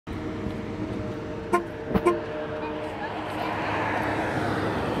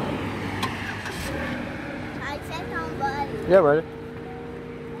Yeah, ready.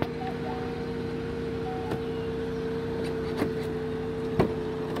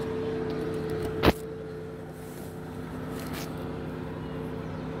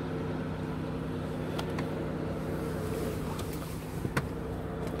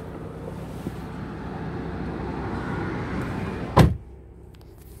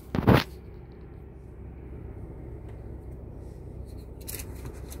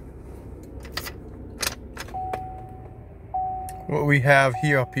 What we have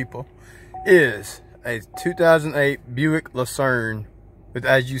here, people, is a 2008 Buick Lucerne with,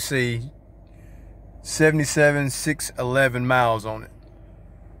 as you see, 77,611 miles on it.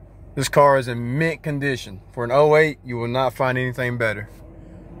 This car is in mint condition. For an '08, you will not find anything better.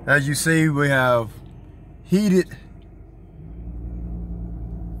 As you see, we have heated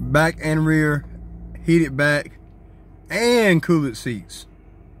back and rear, heated back, and coolant seats.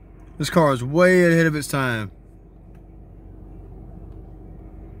 This car is way ahead of its time.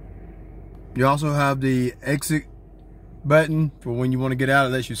 You also have the exit button for when you want to get out.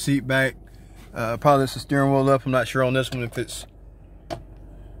 It lets you seat back. Probably lifts the steering wheel up. I'm not sure on this one if it's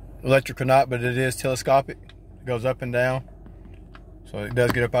electric or not, but it is telescopic. It goes up and down. So it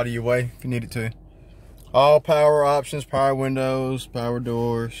does get up out of your way if you need it to. All power options, power windows, power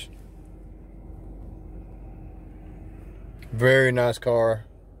doors. Very nice car.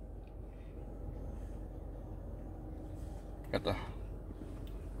 Got the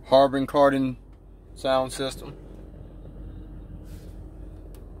Harbin Kardon sound system.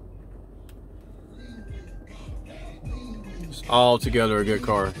 It's all together a good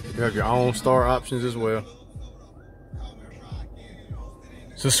car. You have your own star options as well.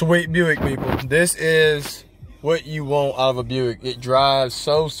 It's a sweet Buick, people. This is what you want out of a Buick. It drives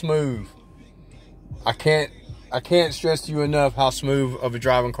so smooth. I can't stress to you enough how smooth of a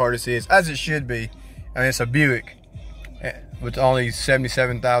driving car this is, as it should be. I mean, it's a Buick with only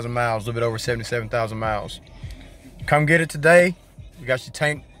 77,000 miles, a little bit over 77,000 miles. Come get it today. You got your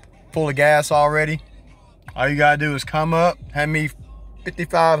tank full of gas already. All you gotta do is come up, hand me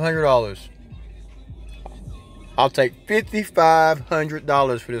 $5,500. I'll take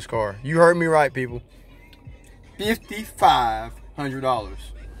 $5,500 for this car. You heard me right, people. $5,500.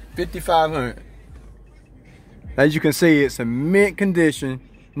 $5,500. As you can see, it's in mint condition.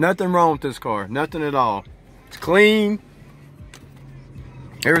 Nothing wrong with this car. Nothing at all. It's clean.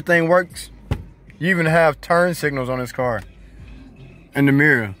 Everything works. You even have turn signals on this car. And the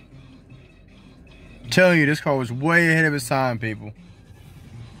mirror. I'm telling you, this car was way ahead of its time, people.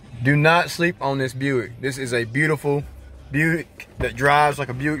 Do not sleep on this Buick. This is a beautiful Buick that drives like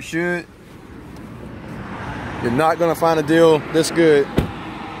a Buick should. You're not gonna find a deal this good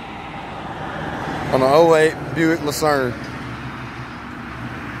on an '08 Buick Lucerne.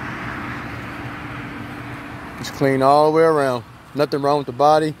 It's clean all the way around. Nothing wrong with the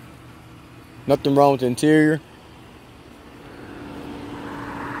body. Nothing wrong with the interior.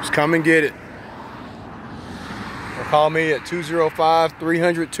 Just come and get it. Or call me at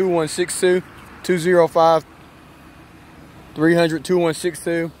 205-300-2162.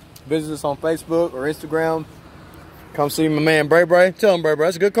 205-300-2162. Visit us on Facebook or Instagram. Come see my man Bray Bray. Tell him, Bray Bray,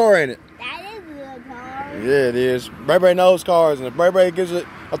 that's a good car, ain't it? That is a good car. Yeah, it is. Bray Bray knows cars, and if Bray Bray gives it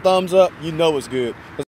a thumbs up, you know it's good.